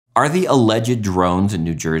Are the alleged drones in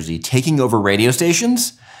New Jersey taking over radio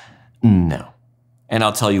stations? No. And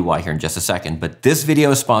I'll tell you why here in just a second, but this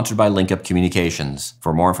video is sponsored by LinkUp Communications.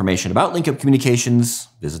 For more information about LinkUp Communications,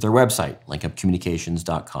 visit their website,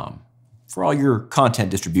 linkupcommunications.com, for all your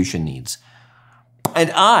content distribution needs. And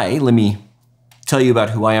let me tell you about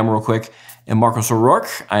who I am real quick. I'm Marcos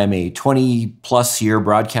O'Rourke. I am a 20-plus year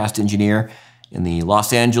broadcast engineer in the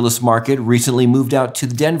Los Angeles market, recently moved out to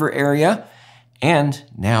the Denver area, and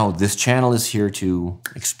now this channel is here to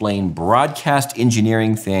explain broadcast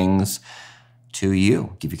engineering things to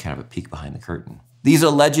you, give you kind of a peek behind the curtain. These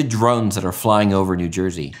alleged drones that are flying over New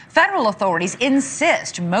Jersey. Federal authorities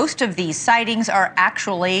insist most of these sightings are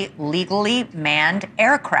actually legally manned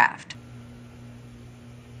aircraft.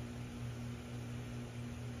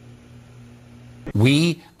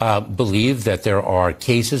 We believe that there are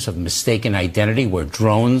cases of mistaken identity where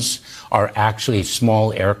drones are actually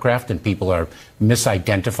small aircraft and people are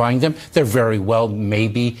misidentifying them. There very well may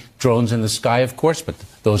be drones in the sky, of course, but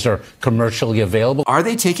those are commercially available. Are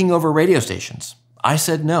they taking over radio stations? I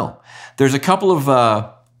said no. There's a couple of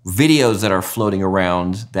videos that are floating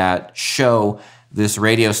around that show this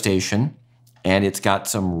radio station, and it's got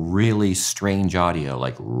some really strange audio,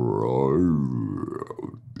 like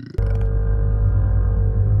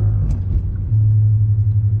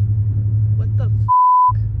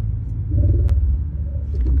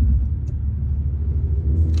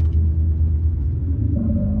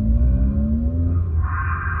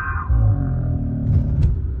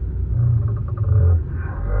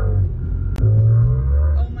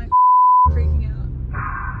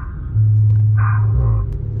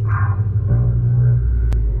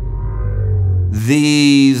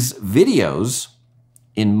These videos,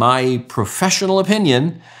 in my professional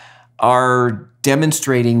opinion, are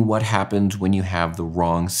demonstrating what happens when you have the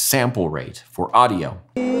wrong sample rate for audio.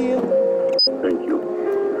 Thank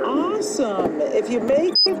you. Awesome. If you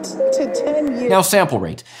make it to 10 years. Now, sample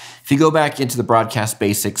rate. If you go back into the Broadcast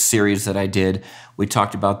Basics series that I did, we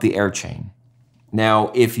talked about the air chain.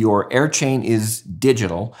 Now, if your air chain is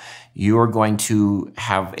digital, you're going to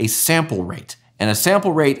have a sample rate. And a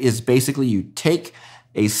sample rate is basically you take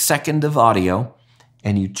a second of audio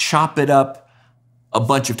and you chop it up a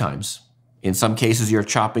bunch of times. In some cases, you're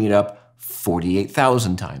chopping it up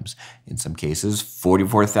 48,000 times. In some cases,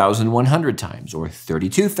 44,100 times or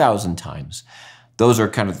 32,000 times. Those are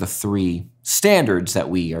kind of the three standards that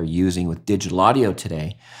we are using with digital audio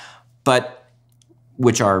today, but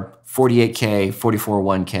which are 48K,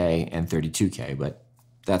 44.1K, and 32K, but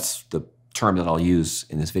that's the term that I'll use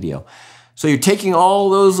in this video. So you're taking all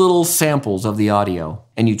those little samples of the audio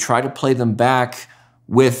and you try to play them back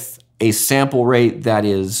with a sample rate that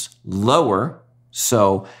is lower.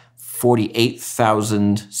 So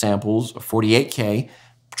 48,000 samples, or 48K,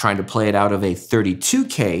 trying to play it out of a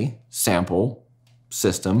 32K sample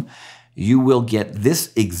system, you will get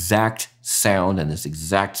this exact sound and this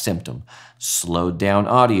exact symptom. Slowed down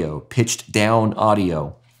audio, pitched down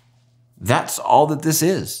audio. That's all that this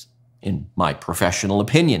is, in my professional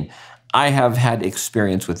opinion. I have had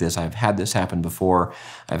experience with this. I've had this happen before.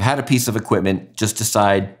 I've had a piece of equipment just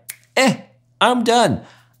decide, I'm done.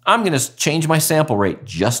 I'm gonna change my sample rate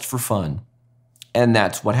just for fun. And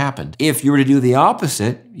that's what happened. If you were to do the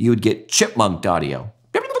opposite, you would get chipmunked audio.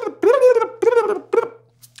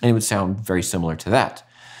 And it would sound very similar to that.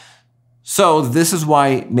 So this is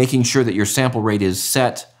why making sure that your sample rate is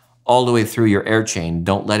set all the way through your air chain,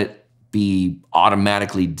 don't let it be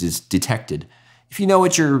automatically detected. If you know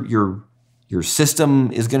what your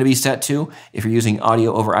system is going to be set to, if you're using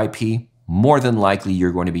audio over IP, more than likely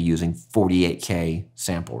you're going to be using 48K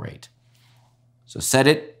sample rate. So set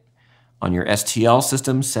it on your STL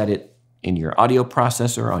system, set it in your audio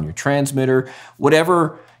processor, on your transmitter,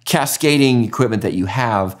 whatever cascading equipment that you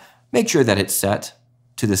have, make sure that it's set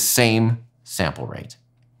to the same sample rate.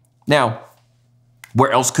 Now,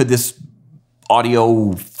 where else could this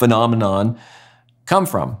audio phenomenon come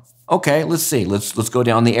from? Okay, let's see. Let's go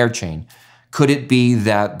down the air chain. Could it be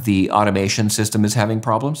that the automation system is having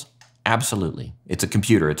problems? Absolutely. It's a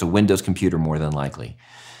computer. It's a Windows computer more than likely.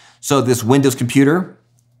 So this Windows computer,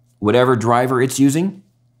 whatever driver it's using,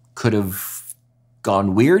 could have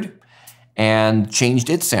gone weird and changed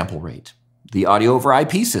its sample rate. The audio over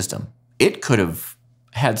IP system, it could have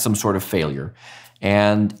had some sort of failure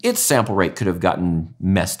and its sample rate could have gotten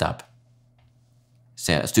messed up.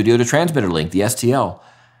 Studio to transmitter link, the STL,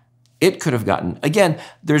 it could have gotten, again,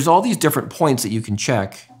 there's all these different points that you can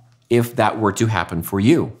check if that were to happen for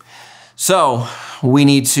you. So we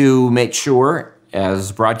need to make sure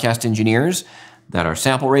as broadcast engineers that our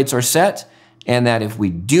sample rates are set and that if we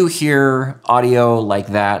do hear audio like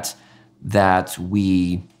that, that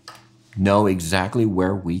we know exactly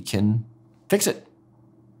where we can fix it.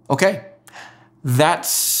 Okay,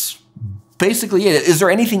 that's basically it. Is there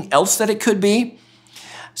anything else that it could be?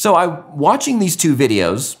 So I'm watching these two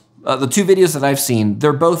videos. The two videos that I've seen,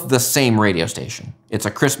 they're both the same radio station. It's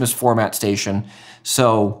a Christmas format station,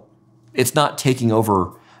 so it's not taking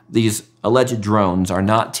over. These alleged drones are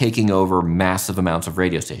not taking over massive amounts of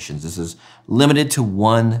radio stations. This is limited to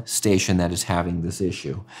one station that is having this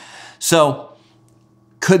issue. So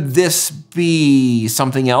could this be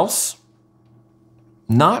something else?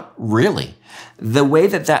 Not really. The way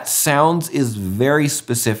that that sounds is very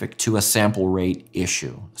specific to a sample rate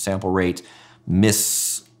issue, sample rate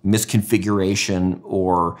misconfiguration,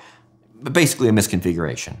 or basically a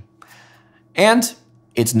misconfiguration. And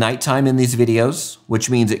it's nighttime in these videos, which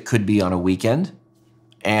means it could be on a weekend,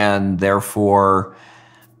 and therefore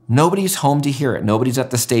nobody's home to hear it. Nobody's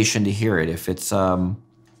at the station to hear it. If it's, a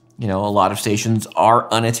lot of stations are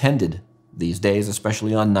unattended these days,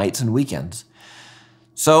 especially on nights and weekends.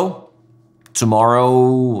 So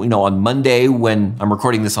tomorrow, on Monday, when I'm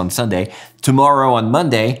recording this on Sunday, tomorrow on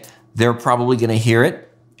Monday, they're probably going to hear it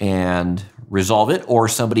and resolve it, or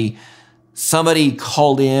somebody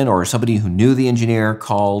called in, or somebody who knew the engineer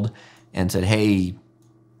called and said, hey,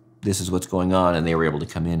 this is what's going on, and they were able to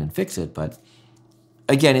come in and fix it. But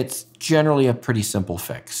again, it's generally a pretty simple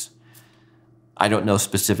fix. I don't know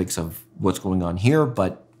specifics of what's going on here,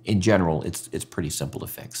 but in general, it's pretty simple to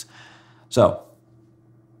fix. So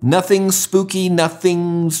nothing spooky,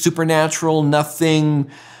 nothing supernatural, nothing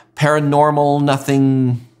paranormal,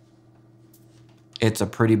 nothing. It's a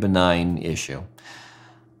pretty benign issue.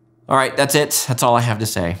 All right, that's it. That's all I have to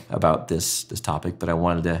say about this topic, but I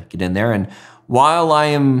wanted to get in there. And while I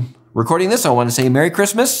am recording this, I want to say Merry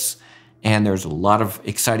Christmas, and there's a lot of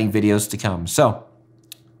exciting videos to come. So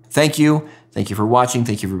thank you. Thank you for watching.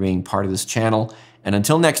 Thank you for being part of this channel. And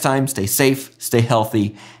until next time, stay safe, stay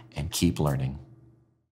healthy, and keep learning.